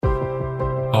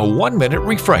A 1-minute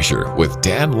refresher with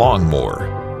Dan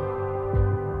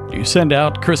Longmore. Do you send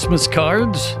out Christmas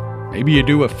cards? Maybe you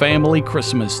do a family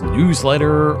Christmas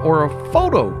newsletter or a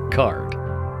photo card.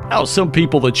 Now, some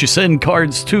people that you send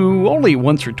cards to only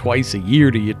once or twice a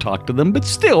year do you talk to them, but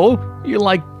still, you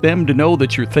like them to know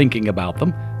that you're thinking about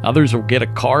them. Others will get a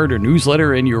card or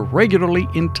newsletter and you're regularly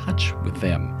in touch with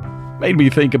them. Made me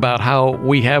think about how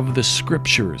we have the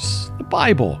scriptures, the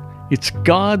Bible. It's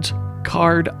God's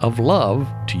card of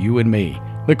love to you and me.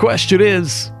 The question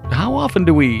is, how often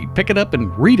do we pick it up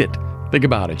and read it? Think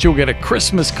about it. You'll get a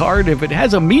Christmas card. If it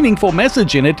has a meaningful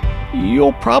message in it,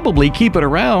 you'll probably keep it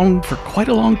around for quite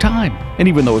a long time. And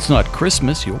even though it's not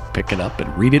Christmas, you'll pick it up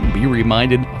and read it and be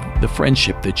reminded of the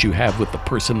friendship that you have with the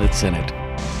person that's in it.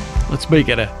 Let's make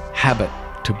it a habit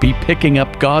to be picking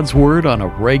up God's Word on a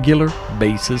regular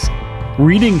basis,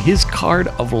 reading His card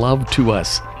of love to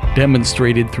us,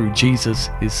 demonstrated through Jesus,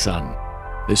 His Son.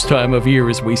 This time of year,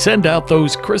 as we send out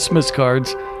those Christmas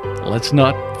cards, let's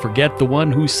not forget the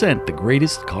one who sent the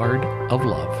greatest card of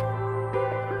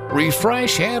love.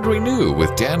 Refresh and renew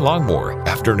with Dan Longmore,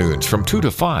 afternoons from 2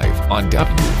 to 5 on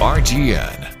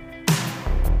WRGN.